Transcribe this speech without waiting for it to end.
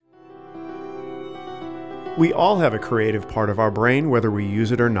We all have a creative part of our brain, whether we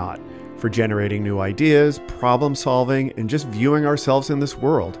use it or not, for generating new ideas, problem solving, and just viewing ourselves in this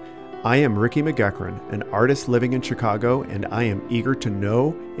world. I am Ricky McGuckran, an artist living in Chicago, and I am eager to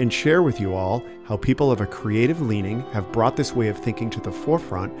know and share with you all how people of a creative leaning have brought this way of thinking to the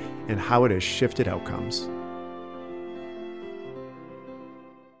forefront and how it has shifted outcomes.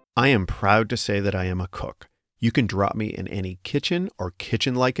 I am proud to say that I am a cook. You can drop me in any kitchen or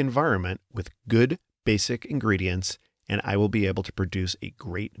kitchen-like environment with good, basic ingredients, and I will be able to produce a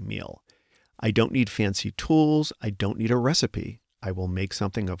great meal. I don't need fancy tools. I don't need a recipe. I will make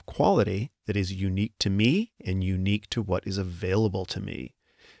something of quality that is unique to me and unique to what is available to me.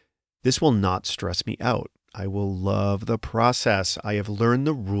 This will not stress me out. I will love the process. I have learned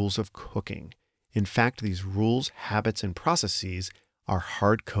the rules of cooking. In fact, these rules, habits, and processes are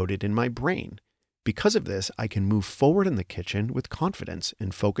hard-coded in my brain. Because of this, I can move forward in the kitchen with confidence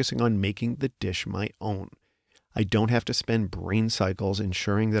and focusing on making the dish my own. I don't have to spend brain cycles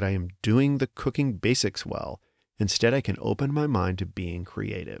ensuring that I am doing the cooking basics well. Instead, I can open my mind to being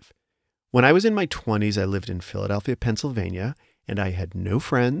creative. When I was in my 20s, I lived in Philadelphia, Pennsylvania, and I had no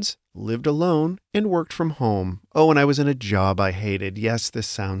friends, lived alone, and worked from home. Oh, and I was in a job I hated. Yes, this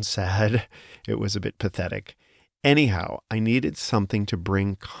sounds sad. It was a bit pathetic. Anyhow, I needed something to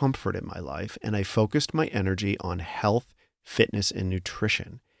bring comfort in my life, and I focused my energy on health, fitness, and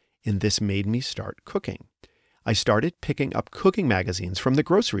nutrition. And this made me start cooking. I started picking up cooking magazines from the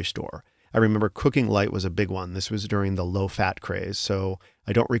grocery store. I remember Cooking Light was a big one. This was during the low-fat craze, so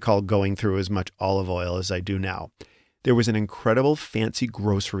I don't recall going through as much olive oil as I do now. There was an incredible fancy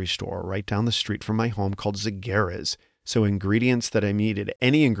grocery store right down the street from my home called Zagaras. So ingredients that I needed,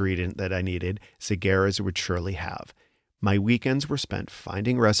 any ingredient that I needed, Zagaras would surely have. My weekends were spent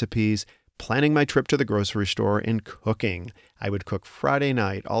finding recipes, planning my trip to the grocery store, and cooking. I would cook Friday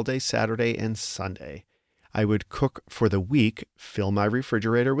night, all day Saturday and Sunday. I would cook for the week, fill my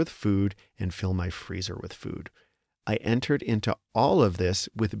refrigerator with food, and fill my freezer with food. I entered into all of this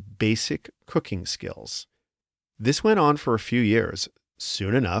with basic cooking skills. This went on for a few years.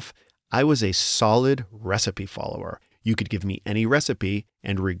 Soon enough, I was a solid recipe follower. You could give me any recipe,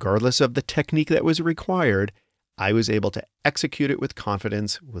 and regardless of the technique that was required, I was able to execute it with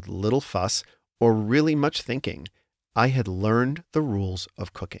confidence, with little fuss, or really much thinking. I had learned the rules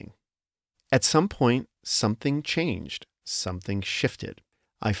of cooking. At some point, something changed, something shifted.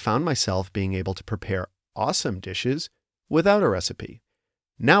 I found myself being able to prepare awesome dishes without a recipe.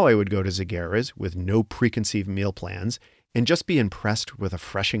 Now I would go to Zagaras with no preconceived meal plans and just be impressed with a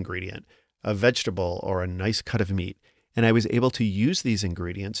fresh ingredient, a vegetable, or a nice cut of meat. And I was able to use these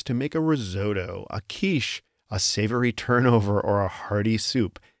ingredients to make a risotto, a quiche, a savory turnover, or a hearty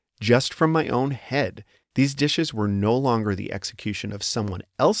soup, just from my own head. These dishes were no longer the execution of someone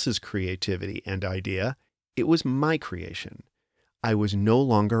else's creativity and idea. It was my creation. I was no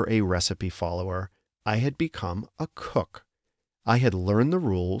longer a recipe follower. I had become a cook. I had learned the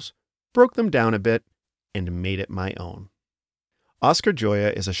rules, broke them down a bit, and made it my own. Oscar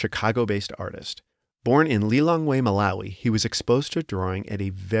Joya is a Chicago-based artist. Born in Lilongwe, Malawi, he was exposed to drawing at a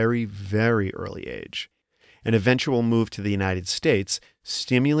very, very early age. An eventual move to the United States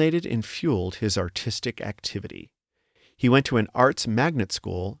stimulated and fueled his artistic activity. He went to an arts magnet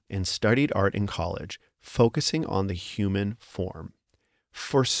school and studied art in college, focusing on the human form.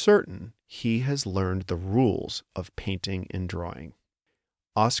 For certain, he has learned the rules of painting and drawing.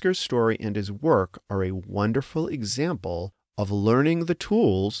 Oscar's story and his work are a wonderful example of learning the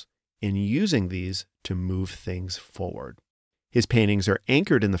tools and using these to move things forward. His paintings are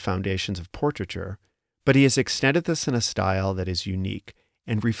anchored in the foundations of portraiture, but he has extended this in a style that is unique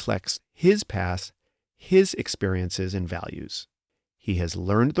and reflects his past, his experiences, and values. He has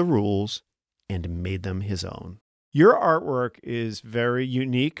learned the rules and made them his own. Your artwork is very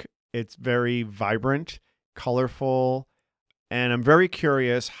unique. It's very vibrant, colorful, and I'm very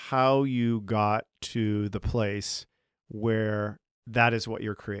curious how you got to the place where that is what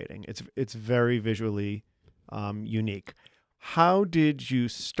you're creating. It's very visually unique. How did you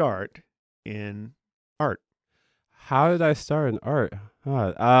start in art? How did I start in art?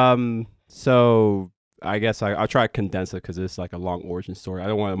 So I guess I'll try to condense it because it's like a long origin story. I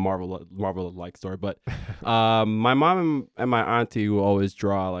don't want a Marvel-like story, but my mom and my auntie will always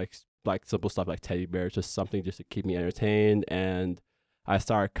draw like simple stuff like teddy bears, just something just to keep me entertained. And I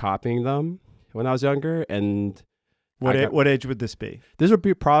started copying them when I was younger. And what age would this be? This would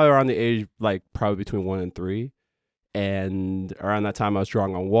be probably around the age, like probably between 1 and 3. And around that time, I was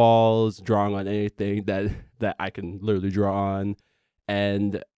drawing on walls, drawing on anything that I can literally draw on.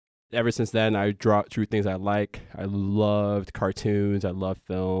 And ever since then, I drew things I like. I loved cartoons. I loved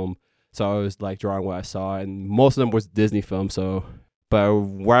film. So I was like drawing what I saw, and most of them was Disney films. So, but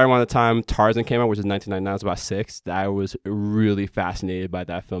right around the time Tarzan came out, which is 1999, I was about 6. I was really fascinated by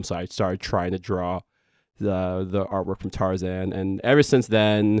that film, so I started trying to draw the artwork from Tarzan, and ever since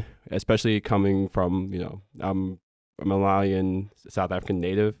then, especially coming from I'm a Malawian South African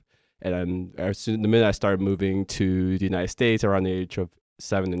native, and the minute I started moving to the United States around the age of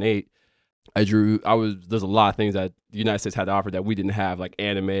 7 and 8, there's a lot of things that the United States had to offer that we didn't have, like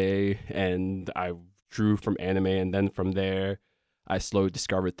anime, and I drew from anime, and then from there I slowly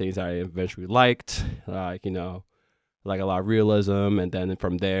discovered things that I eventually liked, like like a lot of realism, and then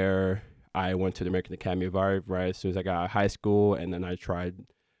from there I went to the American Academy of Art right as soon as I got out of high school, and then I tried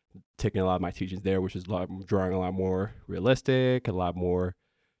taking a lot of my teachings there, which is drawing a lot more realistic, a lot more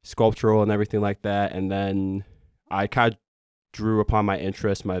sculptural and everything like that. And then I kind of drew upon my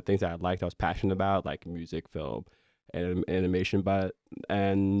interests, my things that I liked, I was passionate about, like music, film, and animation.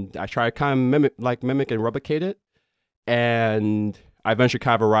 And I tried kind of mimic and replicate it. And I eventually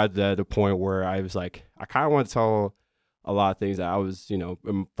kind of arrived at a point where I was like, I kind of want to tell a lot of things that I was,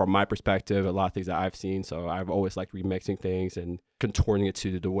 from my perspective, a lot of things that I've seen. So I've always liked remixing things and contorting it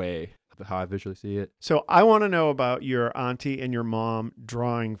to the way how I visually see it. So I want to know about your auntie and your mom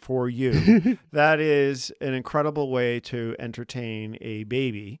drawing for you. That is an incredible way to entertain a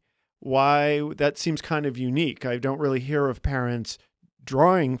baby. Why? That seems kind of unique. I don't really hear of parents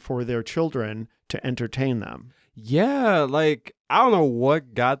drawing for their children to entertain them. Yeah, like I don't know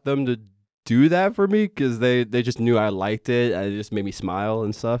what got them to do that for me, because they just knew I liked it, and it just made me smile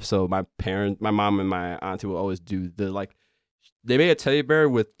and stuff. So my mom and my auntie will always do they made a teddy bear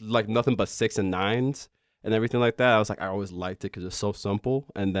with like nothing but 6 and 9s and everything like that. I was like, I always liked it because it's so simple,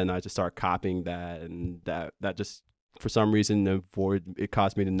 and then I just started copying that, and that just for some reason it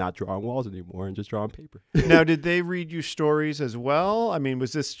caused me to not draw on walls anymore and just draw on paper. Now, did they read you stories as well? I mean,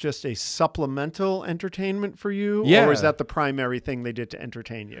 was this just a supplemental entertainment for you? Yeah. Or was that the primary thing they did to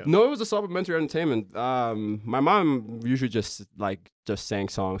entertain you? No, it was a supplementary entertainment. My mom usually just sang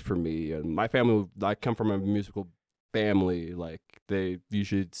songs for me, and my family, I come from a musical family. Like they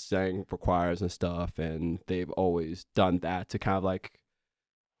usually sang for choirs and stuff, and they've always done that to kind of like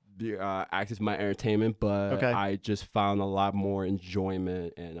act as my entertainment. But Okay. I just found a lot more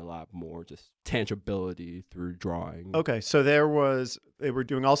enjoyment and a lot more just tangibility through drawing. Okay, so they were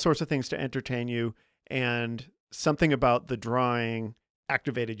doing all sorts of things to entertain you, and something about the drawing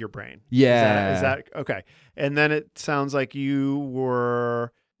activated your brain. Yeah. Is that okay? And then it sounds like you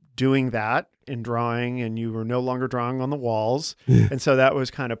were doing that in drawing, and you were no longer drawing on the walls. And so that was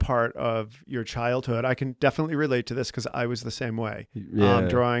kind of part of your childhood. I can definitely relate to this because I was the same way. Yeah.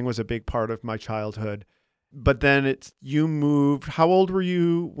 Drawing was a big part of my childhood. But then you moved. How old were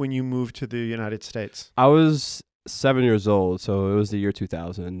you when you moved to the United States? I was 7 years old, so it was the year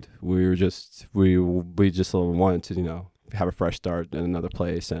 2000. We just wanted to, have a fresh start in another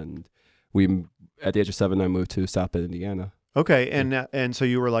place, and at the age of 7, I moved to South Bend, Indiana. Okay, and so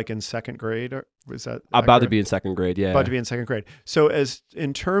you were like in second grade, or was that About to correct? be in second grade? Yeah. About to be in second grade. So, as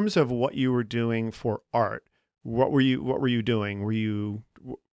in terms of what you were doing for art, what were you doing? Were you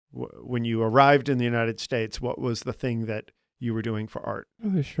when you arrived in the United States? What was the thing that you were doing for art?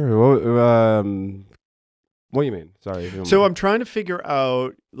 Oh, sure. Well, what do you mean? Sorry. So I'm trying to figure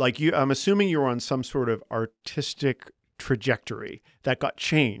out, like I'm assuming you were on some sort of artistic trajectory that got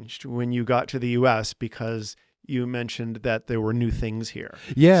changed when you got to the U.S. because you mentioned that there were new things here.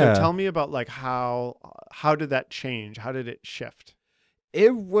 Yeah. So tell me about like how did that change? How did it shift?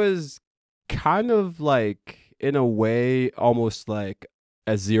 It was kind of like, in a way, almost like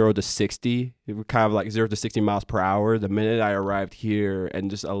a 0 to 60. It was kind of like 0 to 60 miles per hour. The minute I arrived here and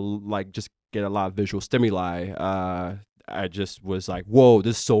just get a lot of visual stimuli, I just was like, whoa,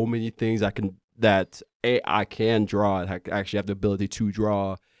 there's so many things I can draw. I actually have the ability to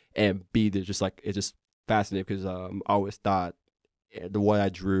draw, and B, it's just fascinating because I always thought what I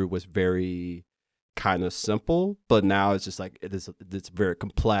drew was very kind of simple, but now it's just like it's very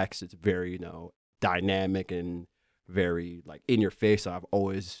complex. It's very dynamic and very like in your face. So I've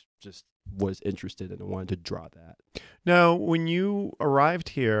always just was interested and wanted to draw that. Now, when you arrived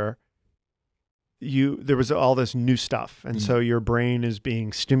here, there was all this new stuff, and so your brain is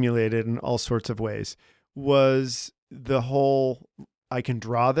being stimulated in all sorts of ways. Was the whole I can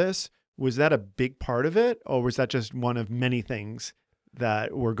draw this, was that a big part of it, or was that just one of many things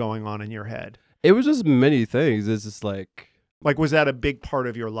that were going on in your head? It was just many things. It's just like was that a big part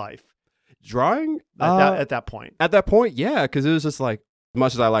of your life? Drawing At that point? At that point, yeah, because it was just like, as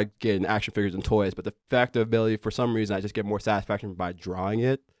much as I like getting action figures and toys, but the fact of ability, for some reason, I just get more satisfaction by drawing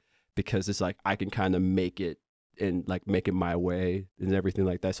it, because it's like I can kind of make it and like make it my way and everything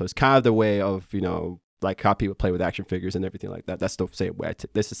like that. So it's kind of the way of, like how people play with action figures and everything like that. That's the same way.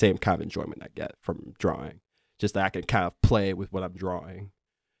 That's the same kind of enjoyment I get from drawing. Just that I can kind of play with what I'm drawing.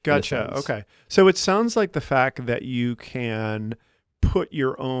 Gotcha. Okay. So it sounds like the fact that you can put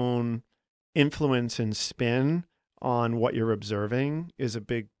your own influence and spin on what you're observing is a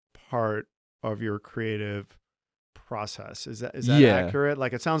big part of your creative process. Is that accurate?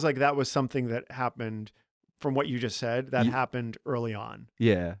 Like, it sounds like that was something that happened from what you just said, that happened early on.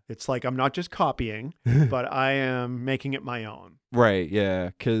 Yeah. It's like, I'm not just copying, but I am making it my own. Right.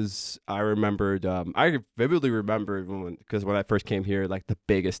 Yeah. Because I remembered, I vividly remembered when I first came here, like the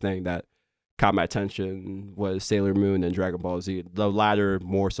biggest thing that caught my attention was Sailor Moon and Dragon Ball Z. The latter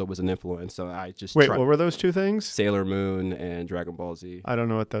more so was an influence. So I just Wait, what were those two things? Sailor Moon and Dragon Ball Z. I don't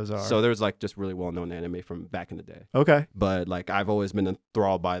know what those are. So there's like just really well-known anime from back in the day. Okay. But like I've always been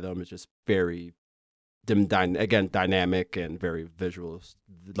enthralled by them. It's just very dynamic and very visual,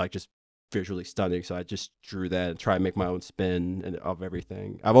 like just visually stunning. So I just drew that and try to make my own spin of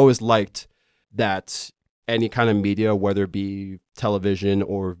everything. I've always liked that any kind of media, whether it be television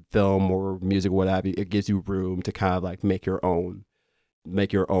or film or music, what have you, it gives you room to kind of like make your own,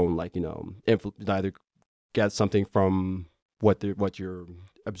 like, either get something from what you're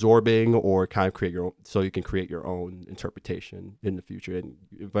absorbing or kind of create your own, so you can create your own interpretation in the future. And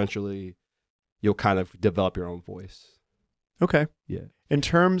eventually you'll kind of develop your own voice. Okay. Yeah. In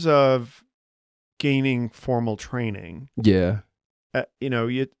terms of gaining formal training, yeah,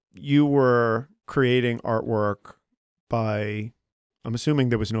 you were creating artwork by, I'm assuming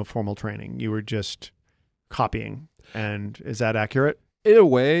there was no formal training. You were just copying. And is that accurate? In a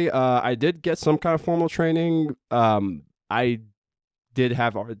way, I did get some kind of formal training. I did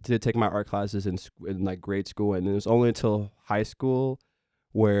take my art classes in like grade school, and it was only until high school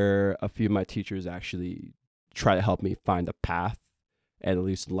where a few of my teachers actually try to help me find a path and at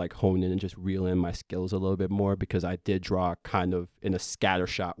least like hone in and just reel in my skills a little bit more, because I did draw kind of in a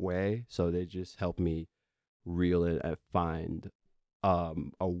scattershot way. So they just helped me reel in and find a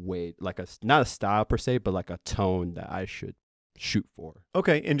way, like not a style per se, but like a tone that I should shoot for.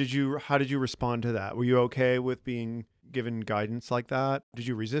 Okay. And how did you respond to that? Were you okay with being given guidance like that? Did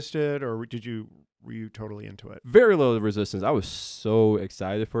you resist it, or were you totally into it? Very low resistance. I was so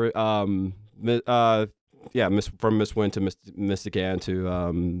excited for it. From Miss Wynn to Miss Gann to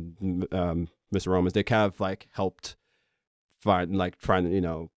Mr. Romans, they kind of like helped find, like, trying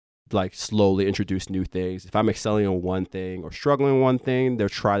to, like slowly introduce new things. If I'm excelling on one thing or struggling on one thing, they'll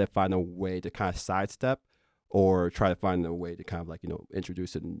try to find a way to kind of sidestep or try to find a way to kind of like,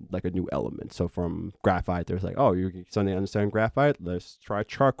 introduce it in like a new element. So from graphite, there's like, oh, you're starting to understand graphite? Let's try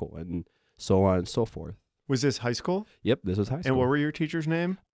charcoal, and so on and so forth. Was this high school? Yep, this was high school. And what were your teacher's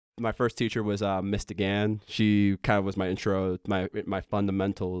name? My first teacher was Miss Gann. She kind of was my intro, my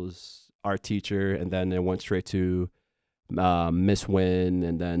fundamentals art teacher, and then it went straight to Miss Wynn,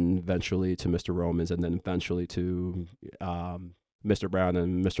 and then eventually to Mr. Romans, and then eventually to Mr. Brown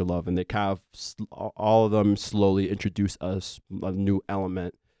and Mr. Love. And they kind of, all of them slowly introduced us a new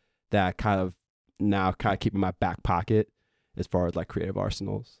element that kind of keep in my back pocket as far as like creative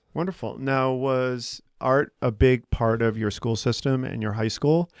arsenals. Wonderful. Now, was art a big part of your school system and your high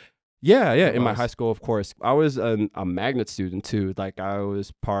school? Yeah. In my high school, of course. I was a magnet student too. Like, I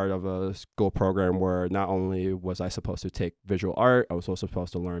was part of a school program where not only was I supposed to take visual art, I was also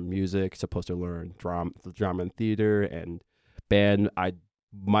supposed to learn music, supposed to learn drama and theater and band.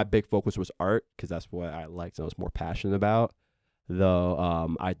 My big focus was art because that's what I liked and I was more passionate about.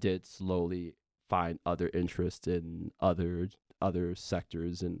 Though I did slowly find other interests in other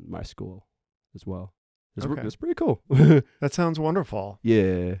sectors in my school as well. It's pretty cool. That sounds wonderful.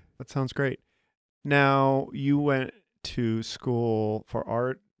 Yeah. That sounds great. Now, you went to school for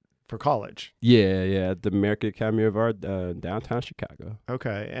art for college. Yeah. The American Academy of Art, downtown Chicago.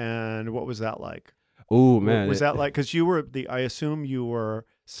 Okay. And what was that like? Oh, man. Was that like, because I assume you were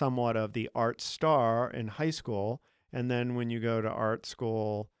somewhat of the art star in high school, and then when you go to art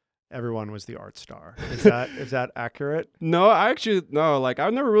school, everyone was the art star. Is that accurate? No, like I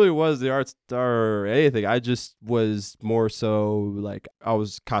never really was the art star or anything. I just was more so like I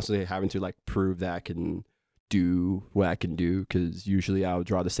was constantly having to like prove that I can do what I can do, because usually I would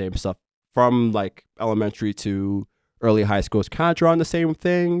draw the same stuff from like elementary to early high school. It's kind of drawing the same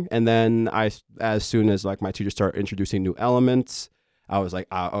thing, and then as soon as like my teacher started introducing new elements, I was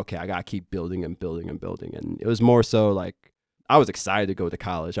like, okay, I gotta keep building and building and building. And it was more so like I was excited to go to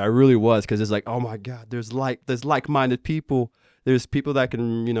college. I really was, because it's like, oh my God, there's like-minded people. There's people that I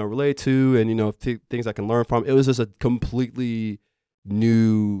can, relate to, and, things I can learn from. It was just a completely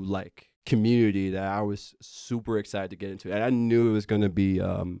new, like, community that I was super excited to get into, and I knew it was going to be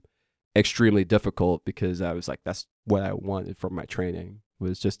extremely difficult because I was like, that's what I wanted from my training,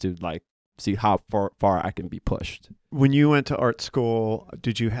 was just to like see how far I can be pushed. When you went to art school,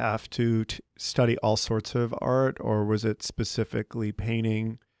 did you have to study all sorts of art, or was it specifically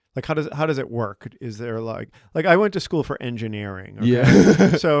painting? Like, how does it work? Is there like I went to school for engineering. Okay?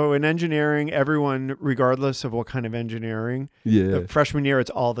 Yeah. So in engineering, everyone, regardless of what kind of engineering, Yeah. the freshman year, it's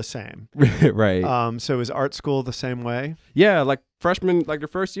all the same. Right. So is art school the same way? Yeah, like freshman, like the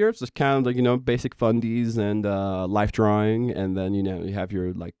first year, it's just kind of like, you know, basic fundies and life drawing, and then, you know, you have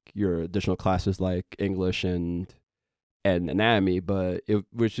your additional classes like English and anatomy, but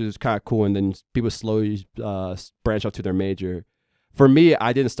which is kind of cool, and then people slowly branch out to their major. For me,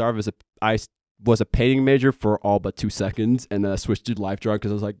 I didn't start as I was a painting major for all but 2 seconds, and then I switched to life drawing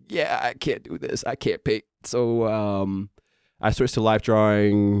because I was like, yeah, I can't do this, I can't paint. So I switched to life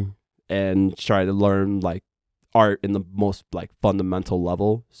drawing and tried to learn like art in the most like fundamental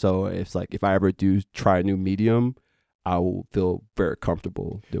level. So it's like if I ever do try a new medium, I will feel very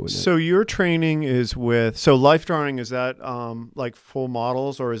comfortable doing it. So your training is so life drawing, is that like full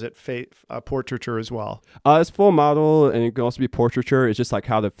models, or is it portraiture as well? It's full model, and it can also be portraiture. It's just like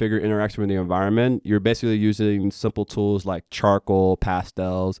how the figure interacts with the environment. You're basically using simple tools like charcoal,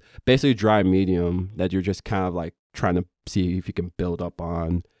 pastels, basically dry medium that you're just kind of like trying to see if you can build up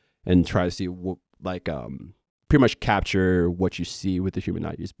on and try to see what pretty much capture what you see with the human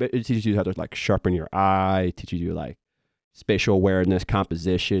eye. It teaches you how to like sharpen your eye, it teaches you like spatial awareness,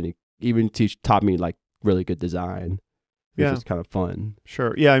 composition. It even taught me like really good design, which is kind of fun.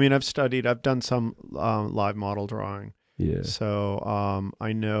 Sure. Yeah. I mean, I've done some live model drawing. Yeah. So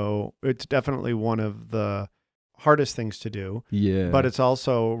I know it's definitely one of the hardest things to do. Yeah. But it's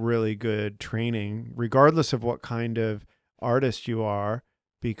also really good training, regardless of what kind of artist you are,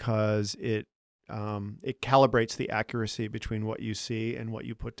 because it calibrates the accuracy between what you see and what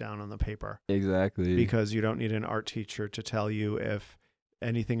you put down on the paper. Exactly. Because you don't need an art teacher to tell you if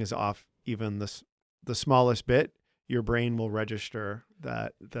anything is off, even the smallest bit. Your brain will register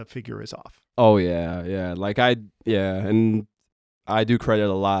that the figure is off. Oh yeah, yeah. And I do credit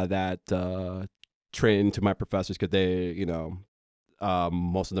a lot of that training to my professors, because they, you know,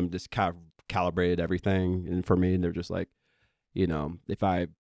 most of them just kind of calibrated everything, and for me, they're just like, you know,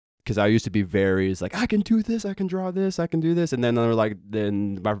 because I used to be it's like, I can do this, I can draw this, I can do this, and then they're like,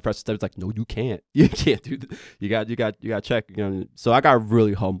 then my professor said, like, no, you can't do this. You got to check, you know. So I got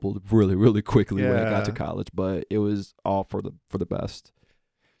really humbled really, really quickly when I got to college, but it was all for the best.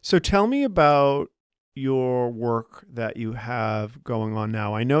 So tell me about your work that you have going on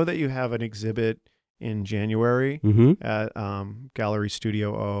now. I know that you have an exhibit in January at Gallery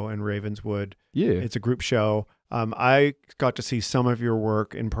Studio O in Ravenswood. Yeah, it's a group show. I got to see some of your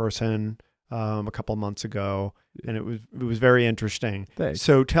work in person a couple months ago, and it was very interesting. Thanks.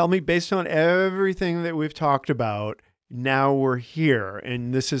 So tell me, based on everything that we've talked about, now we're here,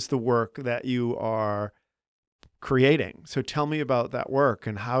 and this is the work that you are creating. So tell me about that work,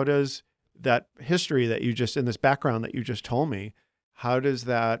 and how does that history that you just, in this background that you just told me, how does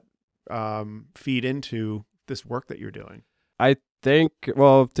that feed into this work that you're doing? I think,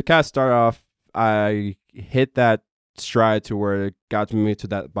 well, to kind of start off, I hit that stride to where it got me to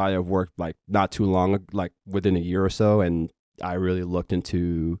that body of work like not too long, like within a year or so, and I really looked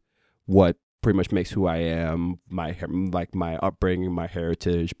into what pretty much makes who I am, my upbringing, my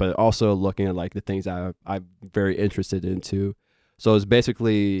heritage, but also looking at like the things I'm very interested into. So it's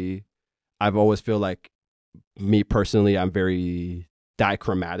basically, I've always feel like, me personally, I'm very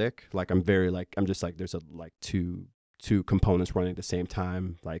dichromatic. Like I'm just like, there's two components running at the same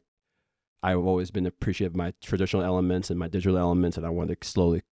time. Like I've always been appreciative of my traditional elements and my digital elements, and I want to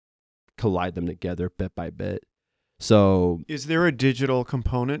slowly collide them together bit by bit. So is there a digital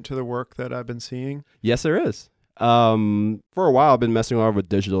component to the work that I've been seeing? Yes, there is. For a while, I've been messing around with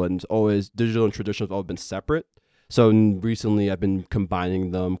digital, and digital and traditional have all been separate. So recently, I've been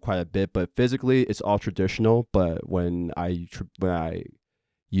combining them quite a bit, but physically, it's all traditional. But when I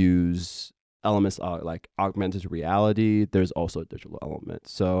use elements like augmented reality, there's also a digital element.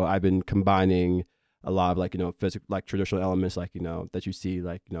 So I've been combining a lot of like, you know, physical, like traditional elements, like, you know, that you see,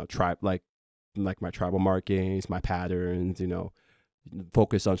 like, you know, like my tribal markings, my patterns, you know,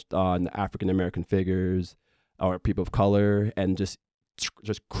 focus on African American figures or people of color, and just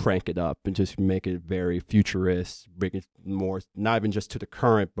crank it up and just make it very futurist, bring it more, not even just to the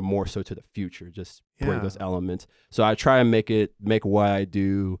current, but more so to the future. Just bring those elements. So I try and make what I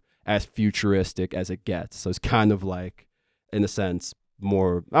do as futuristic as it gets. So it's kind of like, in a sense,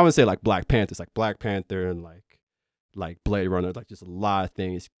 more, I wouldn't say like Black Panther. It's like Black Panther and like Blade Runner, like just a lot of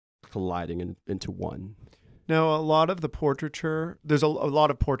things colliding into one. Now, a lot of the portraiture, there's a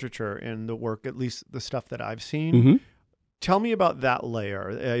lot of portraiture in the work, at least the stuff that I've seen. Mm-hmm. Tell me about that layer.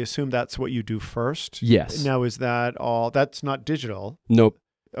 I assume that's what you do first. Yes. Now, is that all? That's not digital. Nope.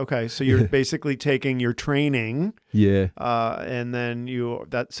 Okay, so you're basically taking your training, Yeah. and then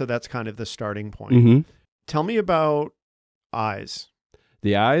so that's kind of the starting point. Mm-hmm. Tell me about eyes.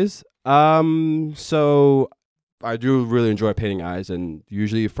 The eyes. So I do really enjoy painting eyes, and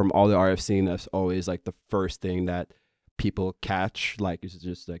usually from all the art I've seen, that's always like the first thing that people catch. Like it's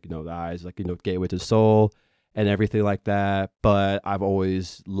just like the eyes, like gateway to the soul and everything like that. But I've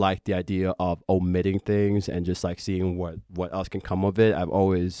always liked the idea of omitting things and just like seeing what else can come of it. I've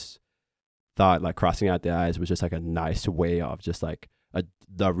always thought like crossing out the eyes was just like a nice way of just like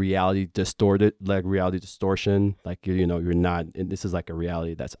the reality distortion. Like you're not, and this is like a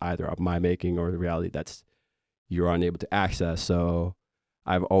reality that's either of my making or a reality that's you're unable to access. So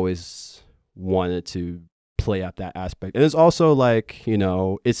I've always wanted to play up that aspect. And it's also like,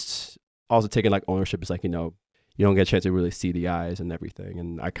 it's also taking like ownership. It's like, you don't get a chance to really see the eyes and everything.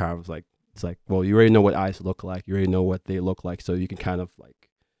 And I kind of was like, it's like, well, you already know what eyes look like. You already know what they look like. So you can kind of like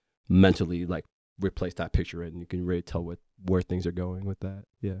mentally like replace that picture and you can really tell where things are going with that.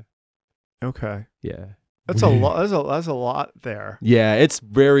 Yeah. Okay. Yeah. That's a lot. That's a lot there. Yeah, it's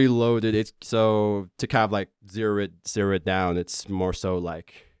very loaded. It's so to kind of like zero it down. It's more so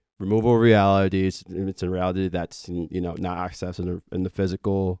like removal of reality. It's a reality that's not accessed in the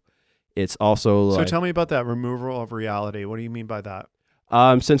physical. It's also So like, tell me about that removal of reality. What do you mean by that?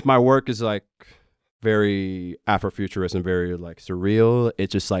 since my work is like very Afrofuturist and very like surreal, it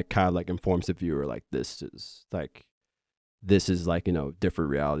just like kind of like informs the viewer like this is like different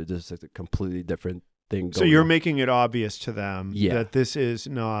reality. This is like a completely different thing. So you're making it obvious to them that this is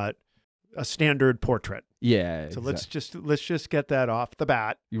not a standard portrait. Yeah. So let's just get that off the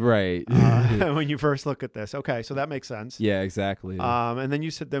bat. Right. When you first look at this. Okay, so that makes sense. Yeah, exactly. And then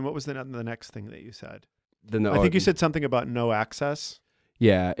you said, what was the next thing that you said? I think you said something about no access.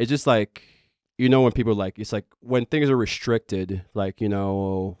 Yeah, it's just like, when people like, it's like when things are restricted, like, when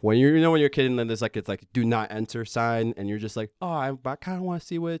you're when you're a kid and then there's like, it's like do not enter sign and you're just like, oh, I kind of want to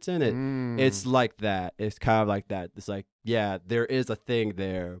see what's in it. It's like that. It's kind of like that. It's like, yeah, there is a thing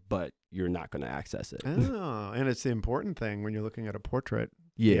there, but you're not going to access it. Oh, and it's the important thing when you're looking at a portrait.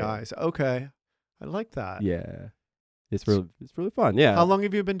 Yeah. The eyes. Okay. I like that. Yeah. It's really fun. Yeah. How long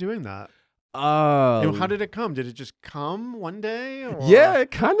have you been doing that? How did it come? Did it just come one day? Or? Yeah,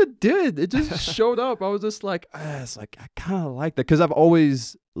 it kind of did. It just showed up. I was just like, it's like I kind of like that because I've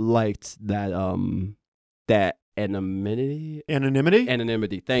always liked that that anonymity.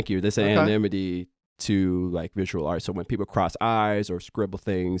 Thank you. This anonymity to like visual art. So when people cross eyes or scribble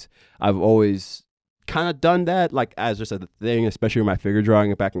things, I've always kind of done that, like as just a thing, especially with my figure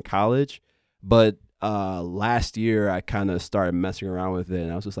drawing back in college. But last year I kind of started messing around with it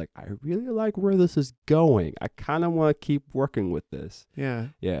and I was just like, I really like where this is going. I kind of want to keep working with this. Yeah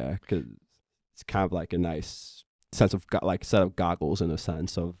because it's kind of like a nice sense of like set of goggles in a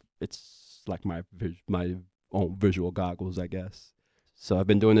sense of it's like my own visual goggles, I guess. So I've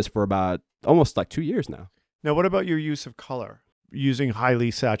been doing this for about almost like 2 years now. Now what about your use of color? Using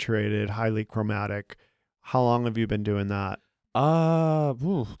highly saturated, highly chromatic, how long have you been doing that?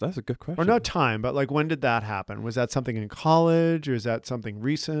 That's a good question. Or not time, but like when did that happen? Was that something in college or is that something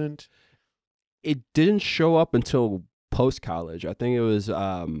recent? It didn't show up until post-college. I think it was,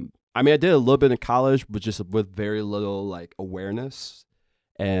 I did a little bit in college, but just with very little like awareness.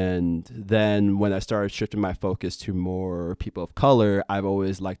 And then when I started shifting my focus to more people of color, I've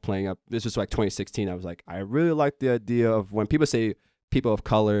always liked playing up. This was like 2016. I was like, I really like the idea of when people say people of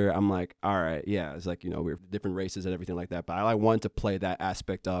color, I'm like, all right, yeah, it's like, we're different races and everything like that. But I wanted to play that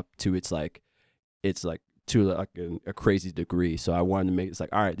aspect up to it's like to like a crazy degree. So I wanted to make it's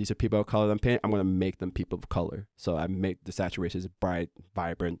like, all right, these are people of color that I'm painting. I'm going to make them people of color. So I make the saturations bright,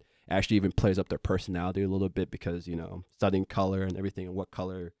 vibrant. It actually even plays up their personality a little bit because, studying color and everything and what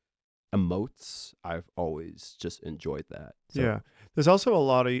color emotes, I've always just enjoyed that. So. Yeah. There's also a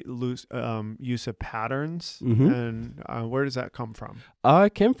lot of loose use of patterns. And where does that come from?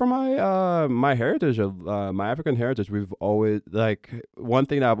 It came from my heritage of my African heritage. We've always like one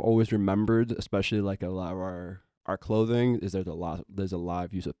thing that I've always remembered, especially like a lot of our clothing, is there's a lot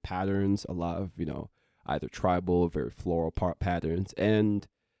of use of patterns, a lot of either tribal or very floral patterns. And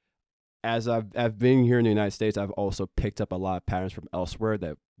as I've been here in the United States, I've also picked up a lot of patterns from elsewhere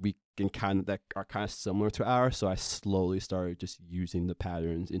that are kind of similar to ours. So I slowly started just using the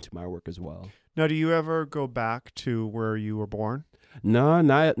patterns into my work as well. Now, do you ever go back to where you were born? No,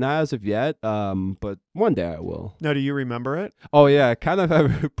 not as of yet. But one day I will. Now, do you remember it? Oh yeah, I kind of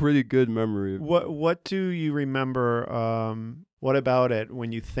have a pretty good memory. What do you remember? What about it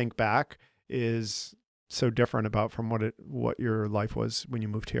when you think back is so different about from what your life was when you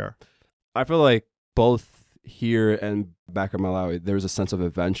moved here? I feel like both here and back in Malawi, there was a sense of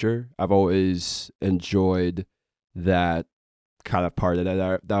adventure. I've always enjoyed that kind of part of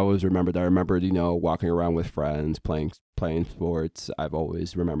that. I always remembered. I remembered, walking around with friends, playing sports. I've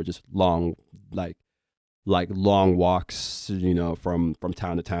always remembered just long, like long walks, from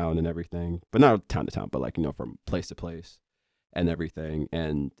town to town and everything. But not town to town, but from place to place and everything.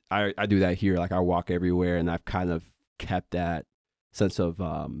 And I do that here. Like I walk everywhere, and I've kind of kept that sense of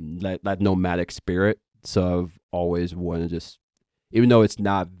that nomadic spirit. So I've always wanted to just, even though it's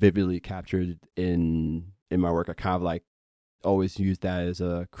not vividly captured in my work, I kind of like always use that as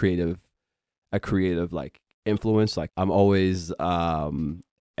a creative like influence. Like I'm always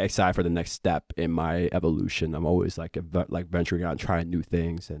excited for the next step in my evolution. I'm always like venturing out and trying new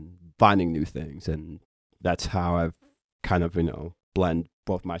things and finding new things, and that's how I've kind of blend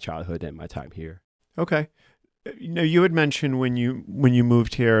both my childhood and my time here. Okay. You had mentioned when you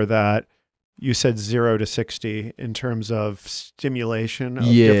moved here that you said 0 to 60 in terms of stimulation of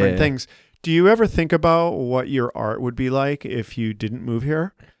different things. Do you ever think about what your art would be like if you didn't move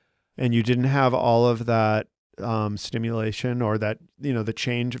here and you didn't have all of that stimulation, or that, the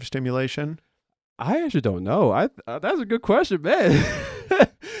change of stimulation? I actually don't know. That's a good question, man.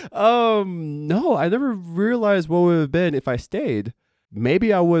 No, I never realized what would have been if I stayed.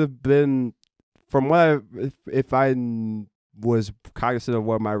 Maybe I would have been, from what if I was cognizant of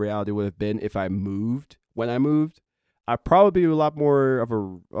what my reality would have been if I moved. When I moved, I'd probably be a lot more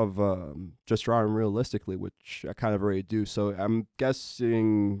of just drawing realistically, which I kind of already do. So I'm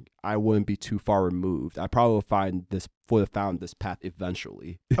guessing I wouldn't be too far removed. I probably would have found this path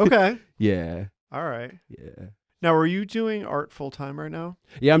eventually. Okay. Yeah. All right. Yeah. Now, are you doing art full time right now?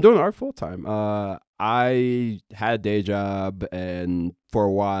 Yeah, I'm doing art full time. I had a day job and for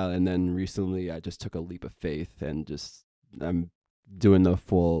a while, and then recently I just took a leap of faith and I'm doing the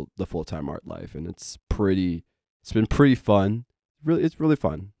full time art life, and it's been pretty fun. It's really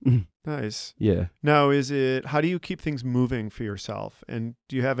fun. Nice. Yeah. Now, how do you keep things moving for yourself? And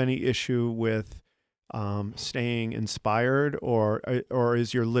do you have any issue with staying inspired, or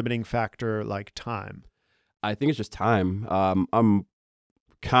is your limiting factor like time? I think it's just time. I'm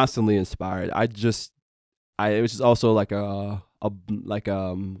constantly inspired. It was just also like a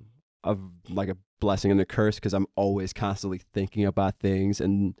blessing and a curse, because I'm always constantly thinking about things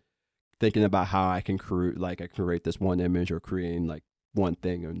and thinking about how I can create this one image or creating like one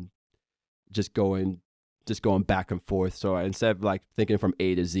thing, and just going back and forth. So instead of like thinking from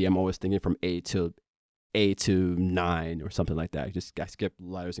A to Z, I'm always thinking from A to 9 or something like that. I skip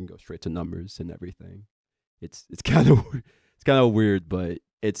letters and go straight to numbers and everything. It's kind of weird, but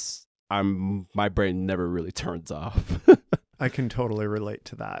my brain never really turns off. I can totally relate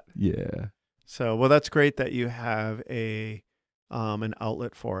to that. Yeah. So, well, that's great that you have an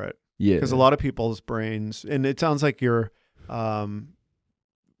outlet for it. Yeah. Because a lot of people's brains, and it sounds like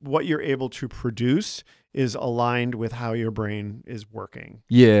what you're able to produce is aligned with how your brain is working.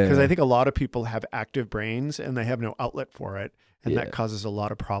 Yeah. Because I think a lot of people have active brains and they have no outlet for it, and that causes a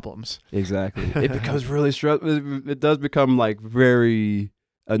lot of problems. Exactly. It becomes really stressful. It does become like very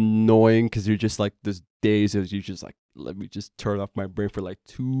annoying, because you're just like, there's days of you just like, let me just turn off my brain for like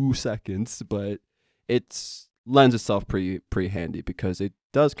 2 seconds. But it lends itself pretty handy, because it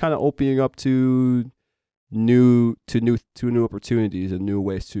does kind of open you up to new opportunities and new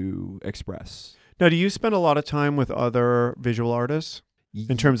ways to express. Now, do you spend a lot of time with other visual artists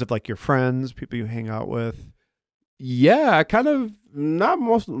in terms of like your friends, people you hang out with? Yeah, I kind of not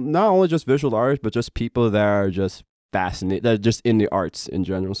only just visual artists, but just people that are just fascinated, that are just in the arts in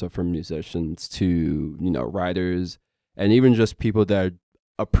general. So from musicians to writers, and even just people that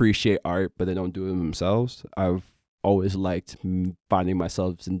appreciate art but they don't do it themselves. I've always liked finding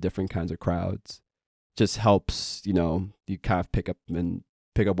myself in different kinds of crowds. Just helps, you kind of pick up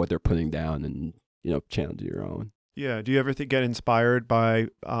what they're putting down and channel to your own. Yeah. Do you ever get inspired by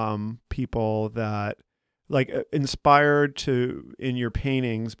people that inspired in your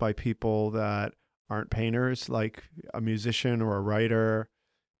paintings by people that aren't painters, like a musician or a writer?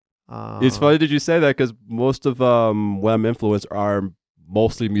 It's funny that you say that, because most of what I'm influenced are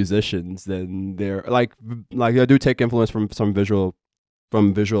mostly musicians. Then they're like I do take influence from some visual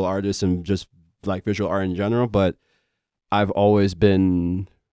artists and just like visual art in general, but I've always been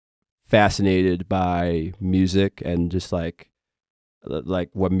fascinated by music and just like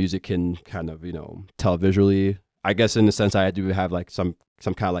what music can kind of tell visually. I guess in a sense I do have like some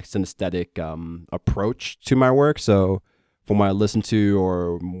kind of like synesthetic approach to my work. So from what I listen to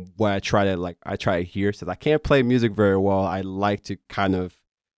or what I try to hear, since I can't play music very well, I like to kind of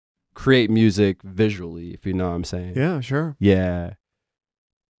create music visually, if you know what I'm saying. Yeah, sure. Yeah.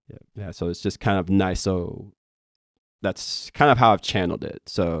 Yeah. So it's just kind of nice. So that's kind of how I've channeled it.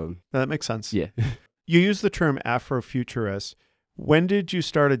 So That makes sense. yeah. You use the term Afrofuturist. When did you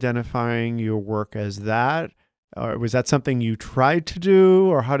start identifying your work as that? Or was that something you tried to do,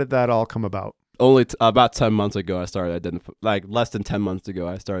 or how did that all come about? Only about 10 months ago, I started less than 10 months ago,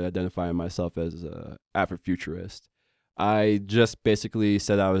 I started identifying myself as a Afrofuturist. I just basically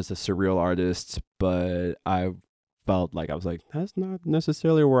said I was a surreal artist, but I felt like I was like, that's not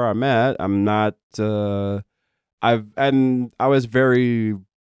necessarily where I'm at. I'm not, I was very,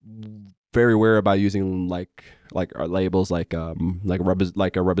 very aware about using like our labels like a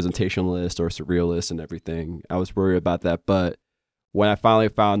representationalist or surrealist and everything. I was worried about that, but when I finally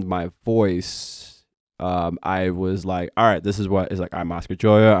found my voice, I was like, all right, this is what is like. I'm Oscar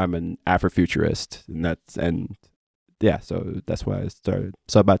Joya. I'm an Afrofuturist, yeah. So that's why I started.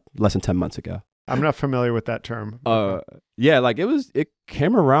 So about less than 10 months ago. I'm not familiar with that term. Yeah, like it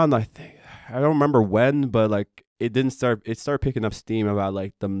came around. I think I don't remember when, but like it didn't start. It started picking up steam about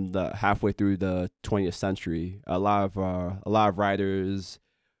like the halfway through the 20th century. A lot of writers.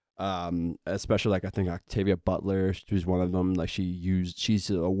 Especially like I think Octavia Butler, who's one of them. Like she's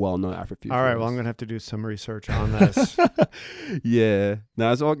a well-known Afrofuturist. All right, well I'm gonna have to do some research on this. Yeah,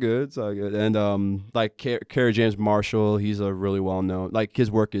 no, it's all good. It's all good. And like Kerry James Marshall, he's a really well-known. Like his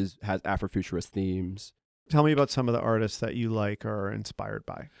work has Afrofuturist themes. Tell me about some of the artists that you like or are inspired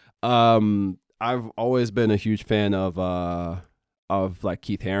by. I've always been a huge fan of like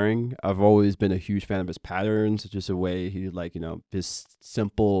Keith Haring. I've always been a huge fan of his patterns, just a way he like, his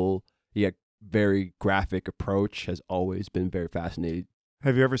simple yet very graphic approach has always been very fascinating.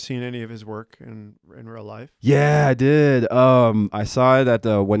 Have you ever seen any of his work in real life? Yeah, I did. I saw it at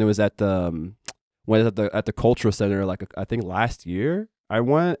when it was at the Cultural Center, like I think last year. I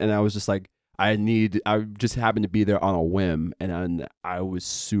went and I was just like, I just happened to be there on a whim, and I was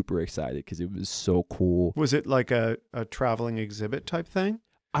super excited because it was so cool. Was it like a traveling exhibit type thing?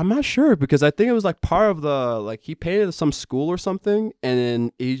 I'm not sure because I think it was like part of like he paid at some school or something, and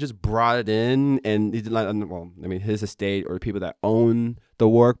then he just brought it in, and he did like, well, I mean, his estate or the people that own the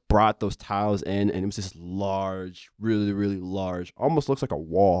work brought those tiles in, and it was this large, really, really large, almost looks like a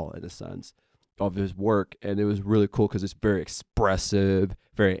wall in a sense of his work, and it was really cool because it's very expressive,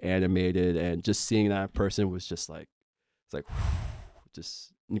 very animated, and just seeing that in person was just like, it's like,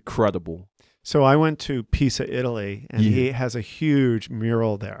 just incredible. So I went to Pisa, Italy, and he has a huge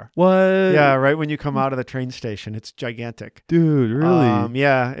mural there. What? Yeah, right when you come out of the train station, it's gigantic. Dude, really?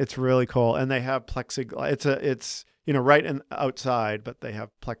 Yeah, it's really cool, and they have plexiglass. It's right outside, but they have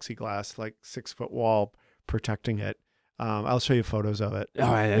plexiglass, like 6-foot wall protecting it. I'll show you photos of it. Oh,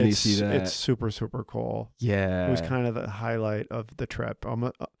 I need to see that. It's super, super cool. Yeah. It was kind of the highlight of the trip.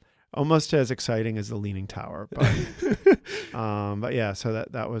 Almost as exciting as the Leaning Tower. But yeah, so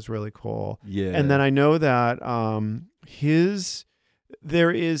that was really cool. Yeah. And then I know that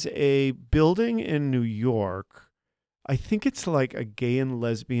there is a building in New York. I think it's like a gay and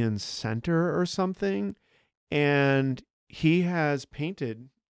lesbian center or something. And he has a painting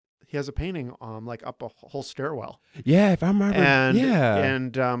like up a whole stairwell. Yeah, if I remember.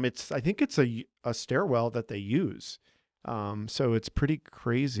 And I think it's a stairwell that they use. So it's pretty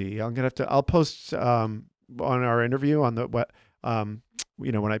crazy. I'll post on our interview on the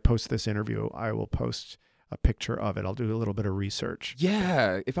when I post this interview, I will post a picture of it. I'll do a little bit of research.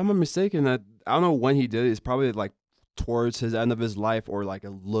 Yeah, if I'm not mistaken, I don't know when he did it. It's probably like towards his end of his life, or like a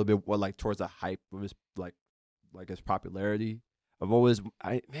little bit like towards the hype of his like his popularity.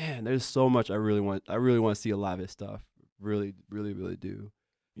 There's so much I really want to see a lot of his stuff. Really, really, really do.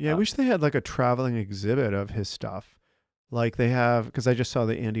 Yeah, I wish they had like a traveling exhibit of his stuff. Like they have, because I just saw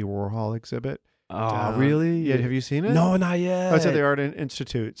the Andy Warhol exhibit. Oh, really? Yeah, have you seen it? No, not yet. Oh, it's at the Art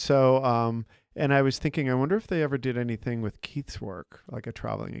Institute. So, and I was thinking, I wonder if they ever did anything with Keith's work, like a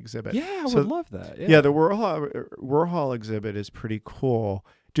traveling exhibit. Yeah, I would love that. Yeah, the Warhol exhibit is pretty cool.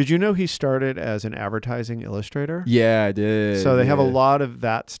 Did you know he started as an advertising illustrator? Yeah, I did. So they have a lot of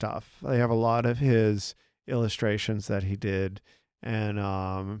that stuff. They have a lot of his illustrations that he did.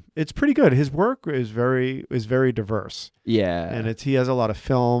 And it's pretty good. His work is very diverse. Yeah. And he has a lot of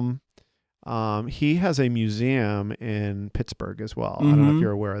film. He has a museum in Pittsburgh as well. I don't know if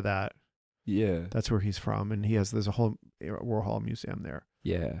you're aware of that. Yeah. That's where he's from. And there's a whole Warhol museum there.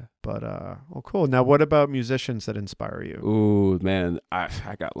 Yeah. But well, cool. Now, what about musicians that inspire you? Ooh, man, I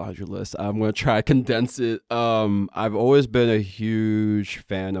got a laundry list. I'm gonna try to condense it. I've always been a huge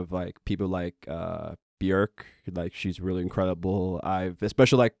fan of like people like Björk. Like she's really incredible. I've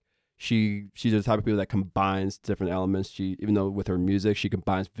especially like she's the type of people that combines different elements. She even though with her music she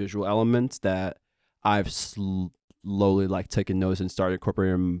combines visual elements that I've slowly like taken notice and started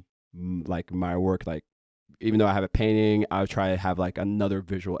incorporating like my work. Like even though I have a painting, I'll try to have like another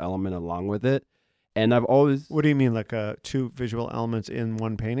visual element along with it. And I've always What do you mean, like two visual elements in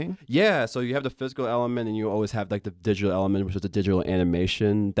one painting? yeah, so you have the physical element and you always have like the digital element, which is the digital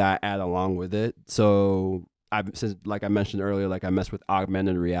animation that I add along with it. So I since like I mentioned earlier, like I mess with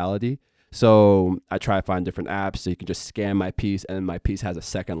augmented reality. So I try to find different apps so you can just scan my piece and my piece has a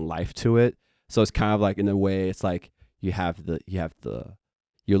second life to it. So it's kind of like in a way it's like you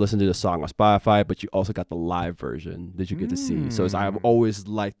listen to the song on Spotify, but you also got the live version that you get to see. So I've always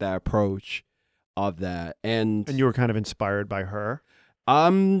liked that approach of that. And you were kind of inspired by her?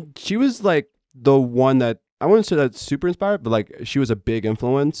 She was like the one that I wouldn't say that's super inspired, but like she was a big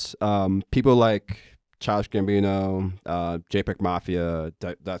influence. People like Childish Gambino, JPEG Mafia,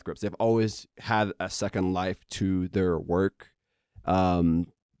 Death Grips, they've always had a second life to their work.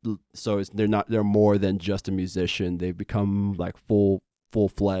 So they're more than just a musician. They've become like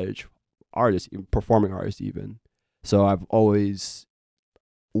full-fledged artists, performing artists even. So I've always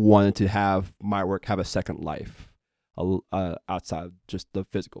wanted to have my work have a second life outside just the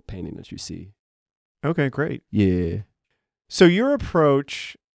physical painting that you see. Okay, great. Yeah. So your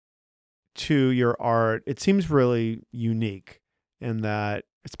approach to your art, it seems really unique in that,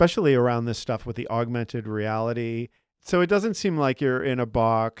 especially around this stuff with the augmented reality. So it doesn't seem like you're in a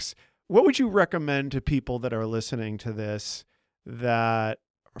box. What would you recommend to people that are listening to this that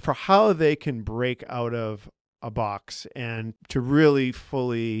for how they can break out of a box and to really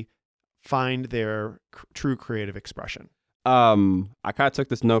fully find their true creative expression? I kind of took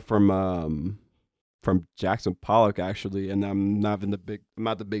this note from Jackson Pollock actually, and I'm not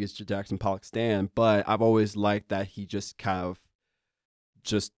the biggest Jackson Pollock stan, but I've always liked that he just kind of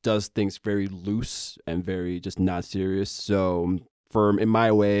just does things very loose and very just not serious. So in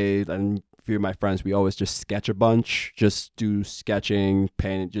my way and a few of my friends, we always just sketch a bunch, just do sketching,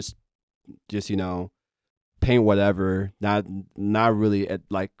 paint, just paint whatever, not really at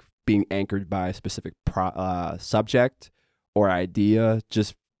like being anchored by a specific subject or idea.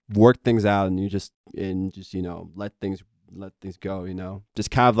 Just work things out and just let things go.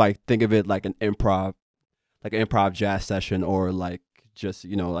 Just kind of like think of it like an improv jazz session or like just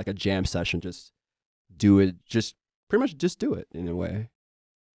like a jam session. Just do it. Just pretty much just do it in a way.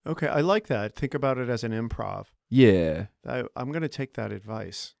 Okay, I like that. Think about it as an improv. Yeah. I'm going to take that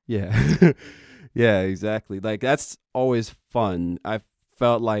advice. Yeah. Yeah, exactly. Like that's always fun. I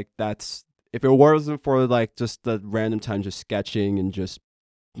felt like that's if it wasn't for like just the random time just sketching and just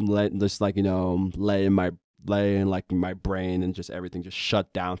let in my brain and just everything just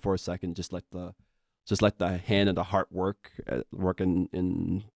shut down for a second, just let the hand and the heart work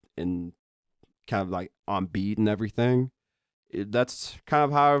in kind of like on beat and everything. That's kind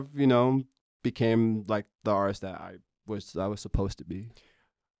of how I've became like the artist that I was supposed to be.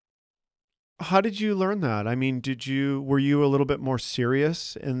 How did you learn that? I mean, were you a little bit more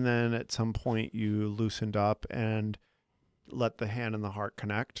serious and then at some point you loosened up and let the hand and the heart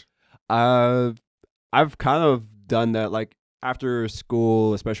connect? I've kind of done that. Like after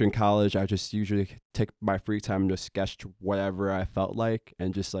school, especially in college, I just usually take my free time to sketch whatever I felt like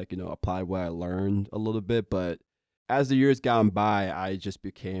and just like apply what I learned a little bit. But as the years gone by, I was just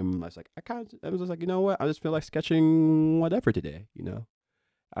like, you know what? I just feel like sketching whatever today,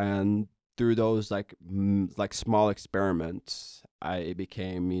 and through those like small experiments,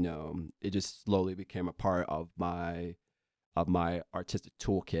 it just slowly became a part of my artistic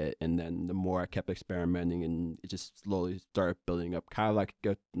toolkit. And then the more I kept experimenting, and it just slowly started building up, kind of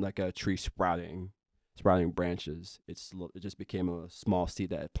like a tree sprouting branches. It just became a small seed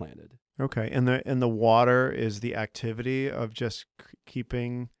that it planted. Okay, and the water is the activity of just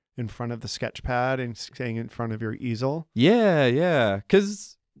keeping in front of the sketch pad and staying in front of your easel. Yeah,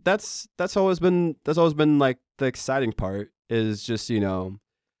 because that's always been like the exciting part is just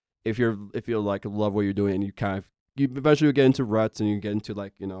if you like love what you're doing and you eventually get into ruts and you get into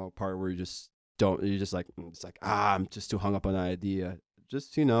like a part where you're just like it's like I'm just too hung up on an idea.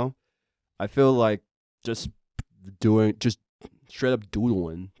 Just I feel like just straight up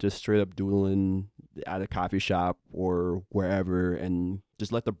doodling at a coffee shop or wherever, and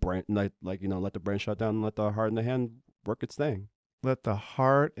just let the brain let the brain shut down and let the heart and the hand work its thing. Let the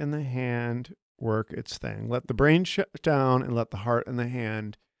heart and the hand work its thing. Let the brain shut down and let the heart and the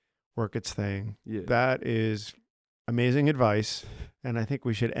hand work its thing. Yeah. That is amazing advice. And I think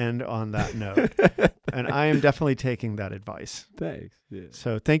we should end on that note. And I am definitely taking that advice. Thanks. Yeah.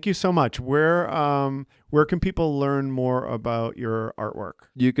 So thank you so much. Where can people learn more about your artwork?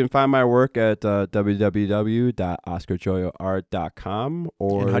 You can find my work at www.oscarjoyoart.com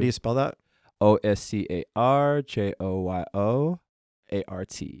or And how do you spell that?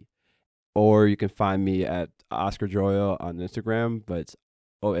 OSCARJOYOART. Or you can find me at Oscar Joyo on Instagram, but it's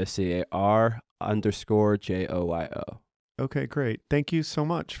OSCAR_JOYO. Okay, great. Thank you so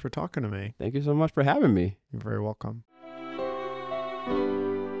much for talking to me. Thank you so much for having me. You're very welcome.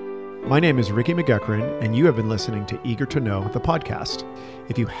 My name is Ricky McGuckran, and you have been listening to Eager to Know, the podcast.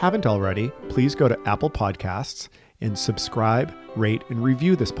 If you haven't already, please go to Apple Podcasts and subscribe, rate, and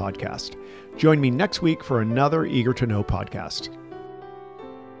review this podcast. Join me next week for another Eager to Know podcast.